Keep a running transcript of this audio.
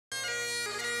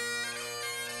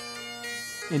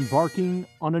embarking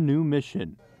on a new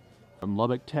mission. From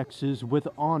Lubbock, Texas, with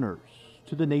honors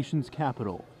to the nation's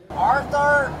capital.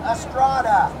 Arthur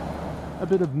Estrada. A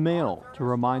bit of mail to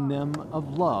remind them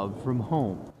of love from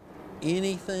home.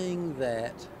 Anything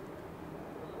that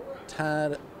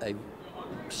tied a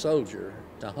soldier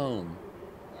to home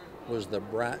was the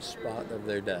bright spot of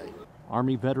their day.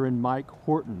 Army veteran Mike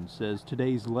Horton says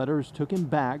today's letters took him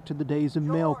back to the days of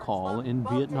mail call in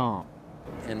Vietnam.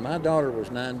 And my daughter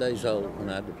was 9 days old when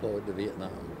I deployed to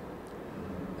Vietnam.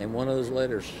 And one of those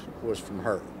letters was from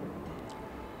her.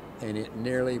 And it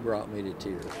nearly brought me to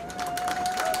tears.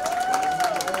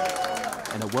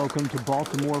 And a welcome to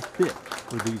Baltimore fit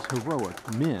for these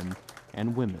heroic men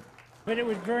and women. But it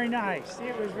was very nice.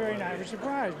 It was very nice. It was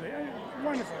surprised me.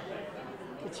 Wonderful.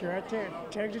 It's right there.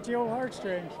 It tugs at the old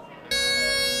heartstrings.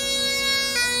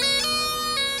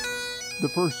 The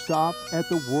first stop at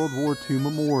the World War II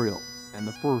Memorial and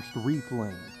the first wreath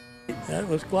laying. That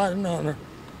was quite an honor.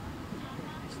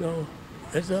 So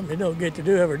that's something you don't get to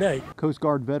do every day. Coast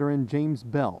Guard veteran James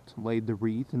Belt laid the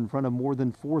wreath in front of more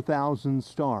than 4,000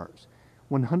 stars,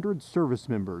 100 service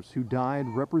members who died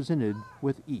represented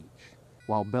with each.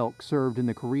 While Belk served in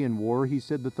the Korean War, he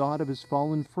said the thought of his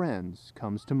fallen friends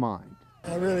comes to mind.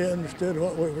 I really understood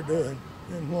what we were doing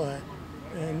and why.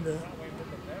 And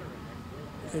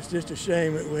it's just a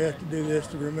shame that we have to do this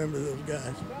to remember those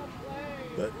guys.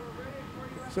 But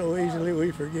so easily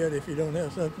we forget if you don't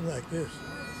have something like this.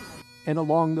 And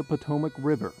along the Potomac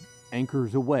River,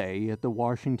 anchors away at the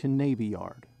Washington Navy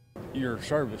Yard. Your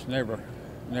service never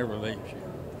leaves you.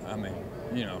 I mean,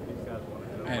 you know,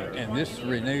 and this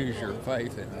renews your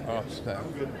faith in us.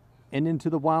 And into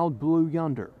the wild blue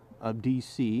yonder of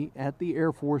D.C. at the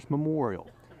Air Force Memorial,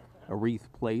 a wreath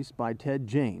placed by Ted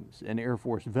James, an Air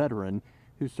Force veteran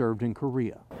who served in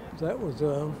Korea. That was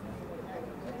a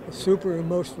super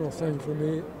emotional thing for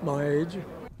me at my age.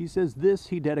 He says this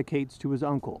he dedicates to his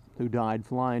uncle, who died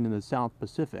flying in the South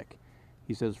Pacific.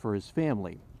 He says for his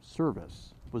family,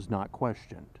 service was not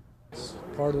questioned. It's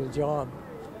part of the job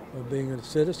of being a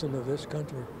citizen of this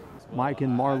country. Mike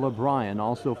and Marla Bryan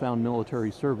also found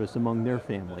military service among their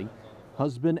family,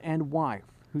 husband and wife,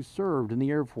 who served in the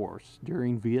Air Force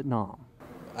during Vietnam.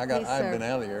 I'd been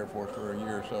out of the Air Force for a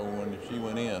year or so when she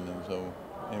went in,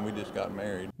 and we just got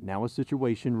married. Now a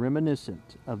situation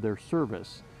reminiscent of their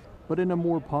service, but in a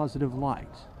more positive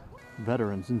light.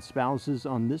 Veterans and spouses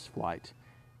on this flight,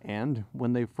 and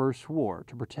when they first swore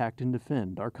to protect and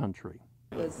defend our country.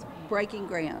 It was breaking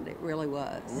ground, it really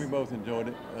was. We both enjoyed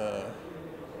it.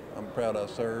 I'm proud I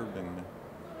served.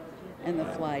 And the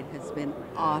flight has been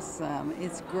awesome.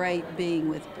 It's great being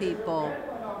with people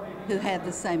who had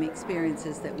the same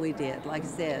experiences that we did. Like I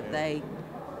said,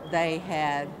 they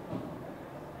had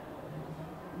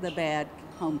the bad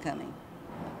homecoming.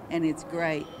 And it's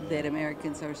great that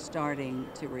Americans are starting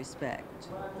to respect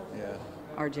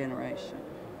our generation.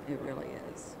 It really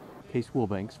is. Case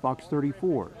Wilbanks, Fox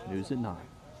 34, News at 9.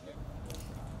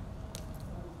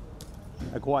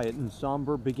 A quiet and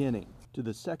somber beginning to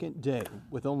the second day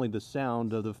with only the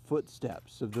sound of the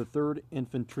footsteps of the 3rd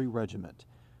Infantry Regiment,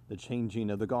 the changing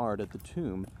of the guard at the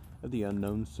tomb of the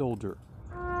unknown soldier.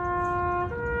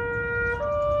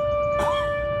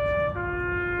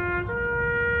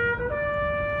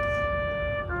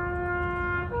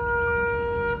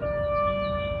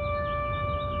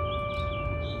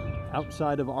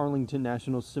 Outside of Arlington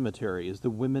National Cemetery is the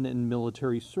Women in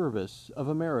Military Service of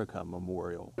America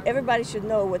Memorial. Everybody should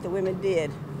know what the women did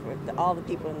for all the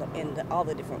people in all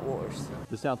the different wars.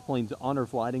 The South Plains Honor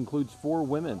Flight includes 4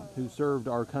 women who served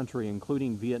our country,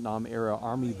 including Vietnam-era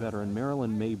Army veteran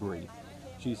Marilyn Mabry.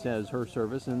 She says her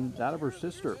service and that of her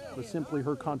sister was simply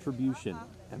her contribution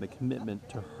and the commitment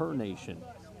to her nation,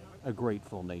 a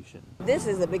grateful nation. This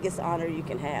is the biggest honor you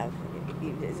can have.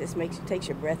 It just takes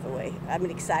your breath away. I've been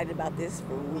excited about this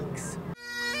for weeks.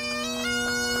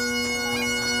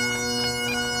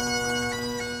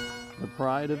 The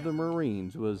pride of the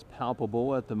Marines was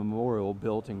palpable at the memorial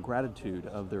built in gratitude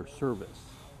of their service.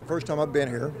 First time I've been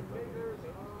here,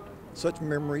 such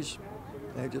memories,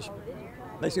 and it just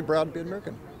makes me proud to be an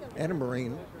American and a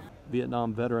Marine.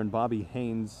 Vietnam veteran Bobby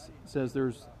Haynes says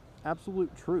there's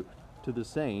absolute truth to the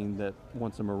saying that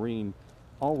once a Marine,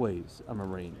 always a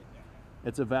Marine.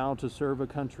 It's a vow to serve a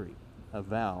country, a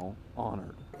vow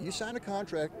honored. You sign a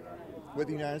contract with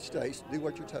the United States, do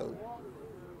what you're told,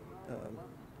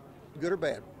 good or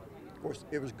bad. Of course,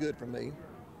 it was good for me,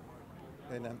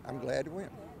 and I'm glad to win.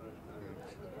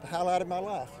 The highlight of my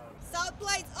life. South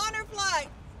Plains Honor Flight,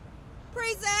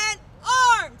 present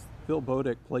arms! Phil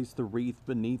Bodick placed the wreath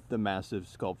beneath the massive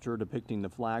sculpture depicting the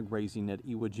flag raising at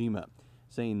Iwo Jima,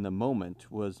 saying the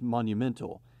moment was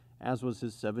monumental as was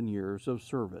his 7 years of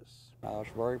service. I was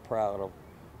very proud of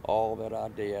all that I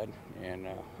did and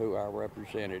who I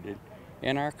represented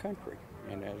in our country,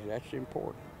 and that's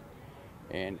important.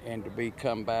 And to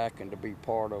come back and to be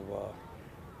part of a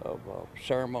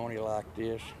ceremony like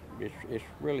this, it's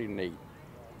really neat.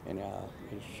 And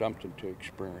it's something to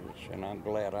experience, and I'm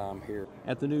glad I'm here.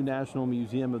 At the new National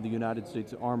Museum of the United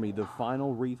States Army, the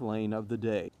final wreath laying of the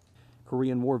day,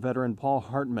 Korean War veteran Paul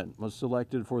Hartman was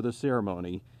selected for the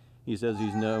ceremony. He says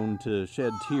he's known to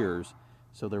shed tears,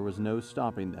 so there was no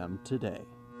stopping them today.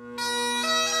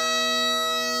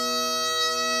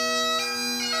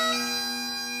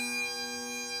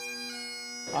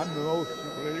 I'm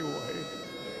emotional anyway.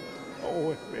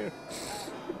 Always been.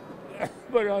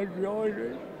 But I enjoyed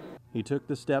it. He took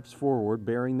the steps forward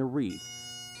bearing the wreath,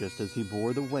 just as he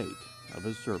bore the weight of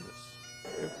his service.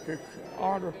 It's an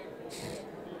honor.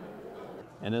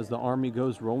 And as the Army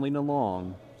goes rolling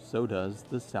along, so does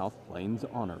the South Plains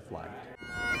Honor Flight.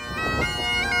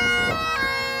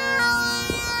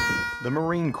 The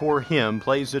Marine Corps hymn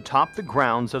plays atop the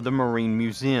grounds of the Marine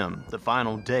Museum, the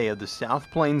final day of the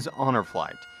South Plains Honor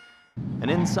Flight.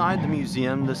 And inside the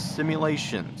museum, the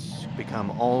simulations become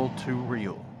all too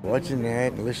real. Watching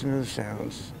that and listening to the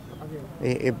sounds,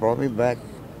 it brought me back,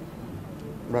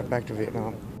 right back to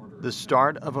Vietnam. The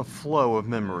start of a flow of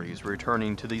memories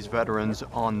returning to these veterans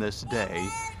on this day,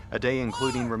 a day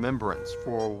including remembrance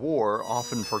for a war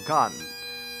often forgotten,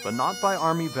 but not by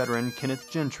Army veteran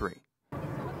Kenneth Gentry.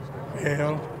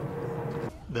 Hell.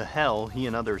 The hell he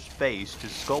and others faced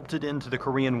is sculpted into the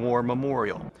Korean War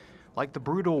Memorial, like the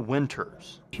brutal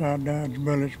winters. So I dodged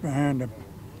bullets behind a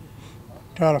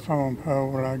telephone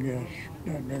pole, I guess,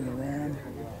 that big around.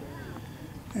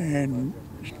 And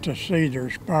to see their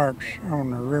sparks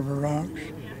on the river rocks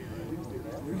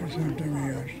was something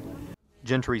else.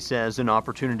 Gentry says an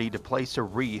opportunity to place a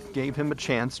wreath gave him a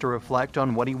chance to reflect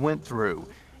on what he went through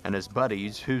and his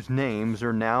buddies whose names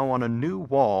are now on a new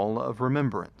wall of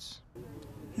remembrance.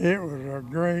 It was a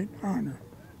great honor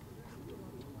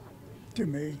to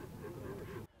me.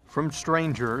 From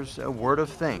strangers, a word of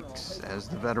thanks as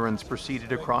the veterans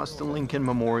proceeded across the Lincoln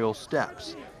Memorial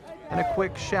steps, and a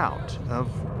quick shout of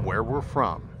where we're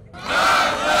from.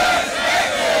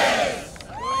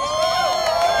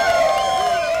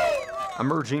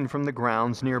 Emerging from the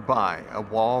grounds nearby, a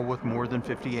wall with more than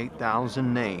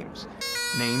 58,000 names.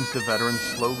 Names the veterans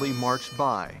slowly marched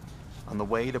by on the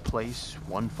way to place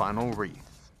one final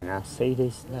wreath. And I see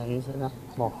these names and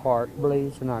my heart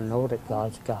bleeds and I know that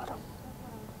God's got them.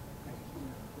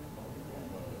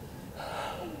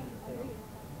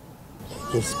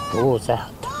 This goes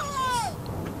out to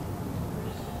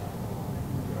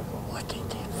what they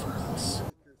did for us.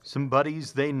 Some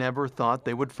buddies they never thought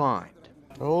they would find.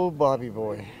 Oh, Bobby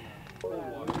boy.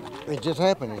 It just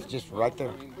happened. It's just right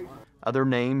there. Other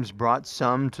names brought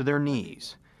some to their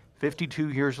knees. 52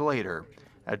 years later,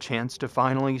 a chance to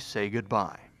finally say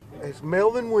goodbye. It's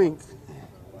Melvin Winks.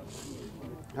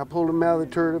 I pulled him out of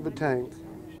the turret of a tank.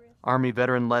 Army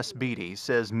veteran Les Beatty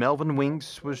says Melvin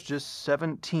Winks was just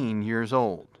 17 years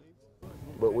old.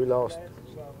 But we lost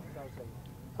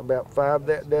about 5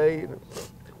 that day, and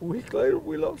a week later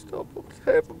we lost almost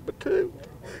half of a platoon.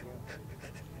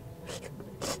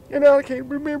 And I can't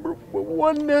remember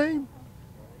one name.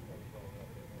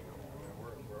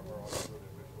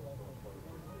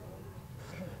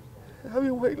 I've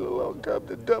been waiting a long time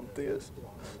to dump this.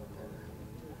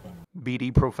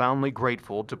 Beatty profoundly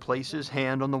grateful to place his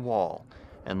hand on the wall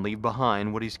and leave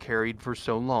behind what he's carried for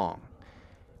so long.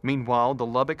 Meanwhile, the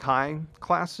Lubbock High,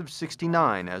 Class of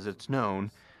 '69 as it's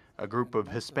known, a group of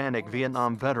Hispanic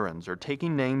Vietnam veterans are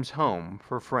taking names home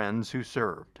for friends who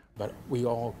served. But we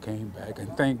all came back,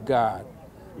 and thank God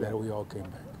that we all came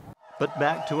back. But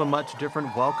back to a much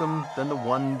different welcome than the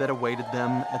one that awaited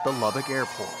them at the Lubbock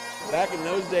airport. Back in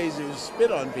those days, it was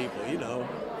spit on people, you know.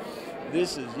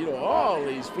 This is, you know, all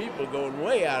these people going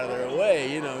way out of their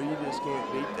way, you know, you just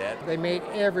can't beat that. They made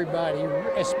everybody,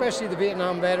 especially the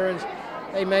Vietnam veterans,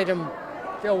 they made them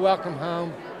feel welcome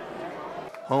home.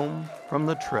 Home from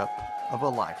the trip of a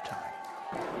lifetime.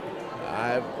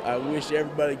 I wish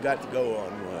everybody got to go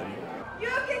on one. You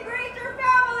can greet your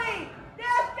family!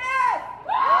 Dismiss!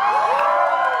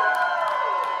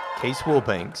 Case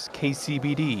Wilbanks,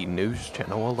 KCBD News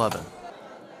Channel 11.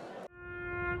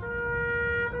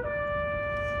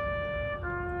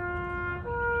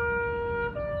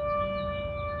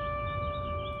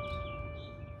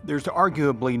 There's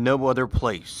arguably no other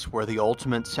place where the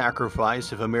ultimate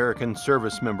sacrifice of American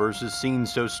service members is seen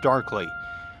so starkly.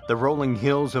 The rolling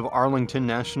hills of Arlington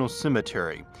National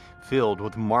Cemetery, filled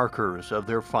with markers of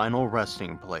their final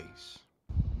resting place.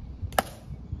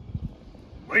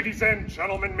 Ladies and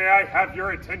gentlemen, may I have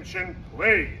your attention,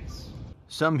 please?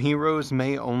 Some heroes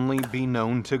may only be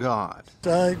known to God.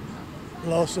 I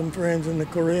lost some friends in the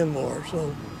Korean War,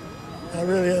 so I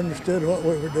really understood what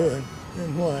we were doing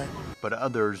and why. But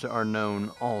others are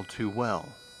known all too well.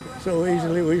 So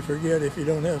easily we forget if you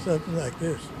don't have something like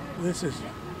this. This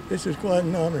is quite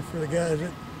an honor for the guys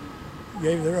that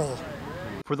gave their all.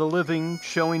 For the living,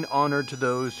 showing honor to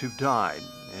those who've died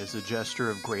is a gesture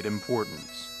of great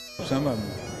importance. Some of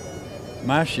them,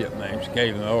 my shipmates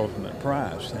gave the ultimate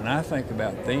prize, and I think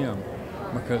about them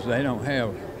because they don't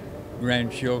have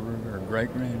grandchildren or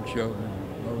great-grandchildren,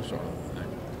 those sort of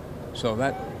things. So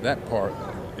that part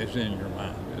is in your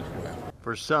mind as well.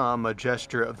 For some, a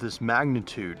gesture of this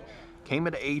magnitude came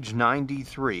at age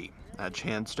 93, a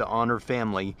chance to honor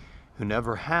family who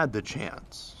never had the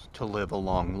chance to live a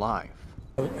long life.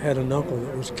 I had an uncle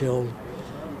that was killed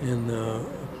in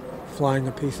flying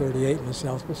a P-38 in the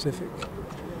South Pacific.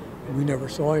 We never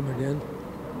saw him again,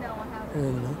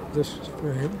 and this is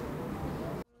for him.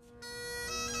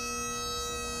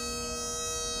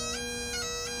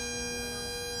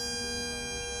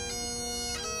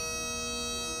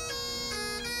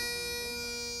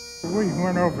 We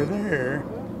went over there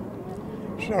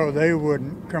so they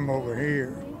wouldn't come over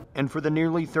here. And for the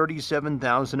nearly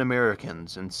 37,000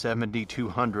 Americans and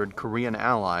 7,200 Korean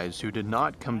allies who did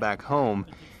not come back home,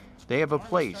 they have a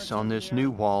place on this new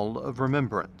wall of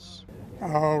remembrance.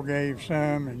 All gave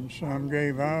some and some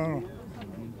gave all.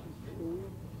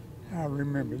 I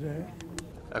remember that.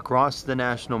 Across the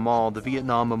National Mall, the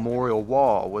Vietnam Memorial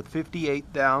Wall with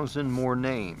 58,000 more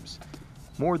names.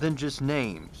 More than just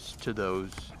names to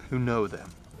those who know them.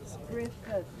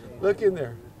 Look in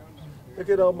there. Look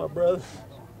at all my brothers.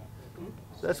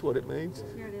 That's what it means.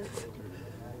 Here it is.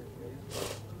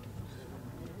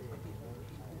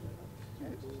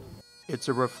 It's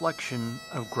a reflection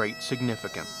of great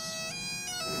significance.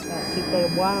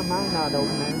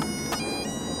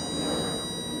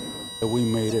 We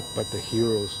made it, but the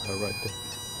heroes are right there.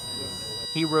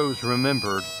 Heroes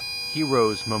remembered,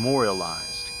 heroes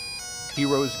memorialized,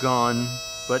 heroes gone,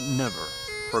 but never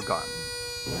forgotten.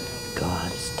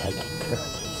 God is taking care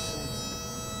of these,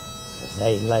 as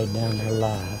they laid down their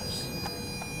lives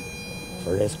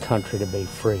for this country to be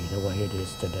free the way it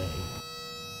is today.